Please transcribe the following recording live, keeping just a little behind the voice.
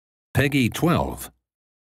Peggy 12.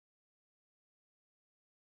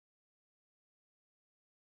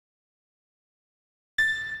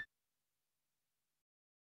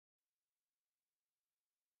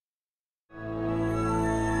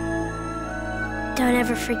 Don't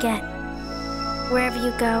ever forget. Wherever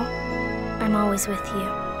you go, I'm always with you.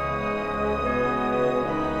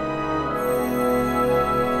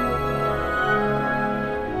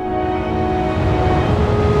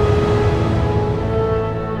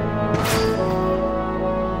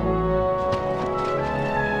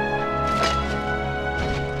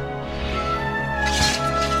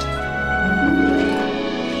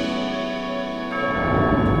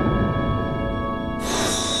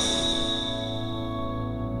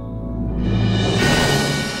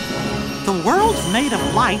 The world's made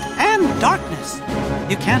of light and darkness.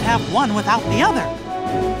 You can't have one without the other.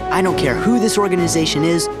 I don't care who this organization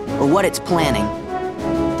is or what it's planning.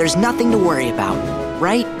 There's nothing to worry about,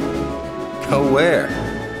 right? Go where?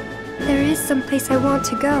 There is some place I want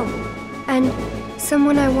to go, and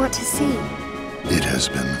someone I want to see. It has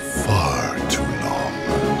been far too long,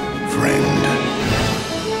 friend.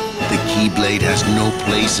 The Keyblade has no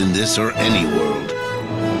place in this or any world.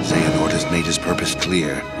 Xehanort has made his purpose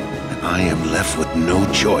clear, and I am left with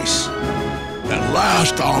no choice. At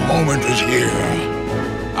last our moment is here.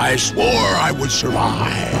 I swore I would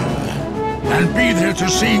survive, and be there to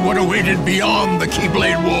see what awaited beyond the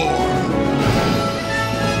Keyblade War.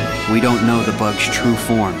 We don't know the bug's true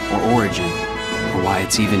form or origin, or why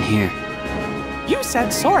it's even here. You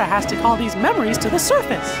said Sora has to call these memories to the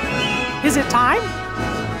surface. Is it time?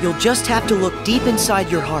 You'll just have to look deep inside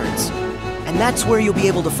your hearts, and that's where you'll be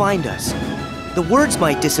able to find us. The words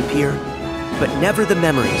might disappear, but never the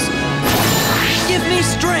memories. Give me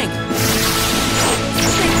strength!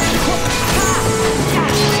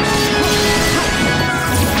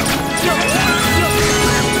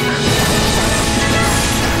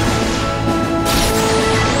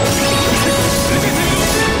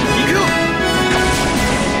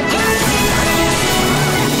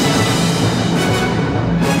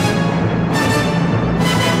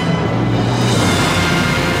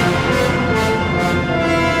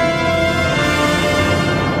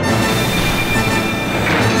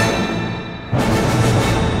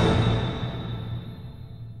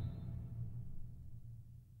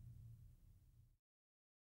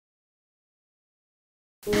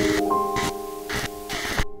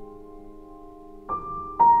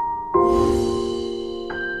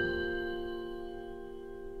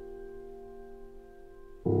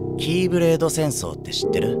キーブレード戦争って知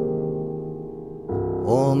ってる？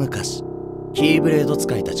大昔、キーブレード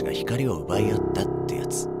使いたちが光を奪い合ったってや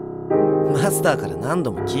つ。マスターから何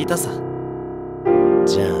度も聞いたさ。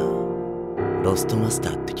じゃあ、ロストマス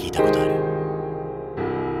ターって聞いたことあ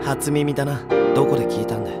る？初耳だな。どこで聞い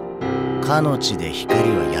たんだよ。かの地で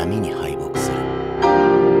光は闇に敗北する。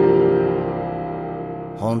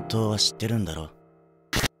本当は知ってるんだろ？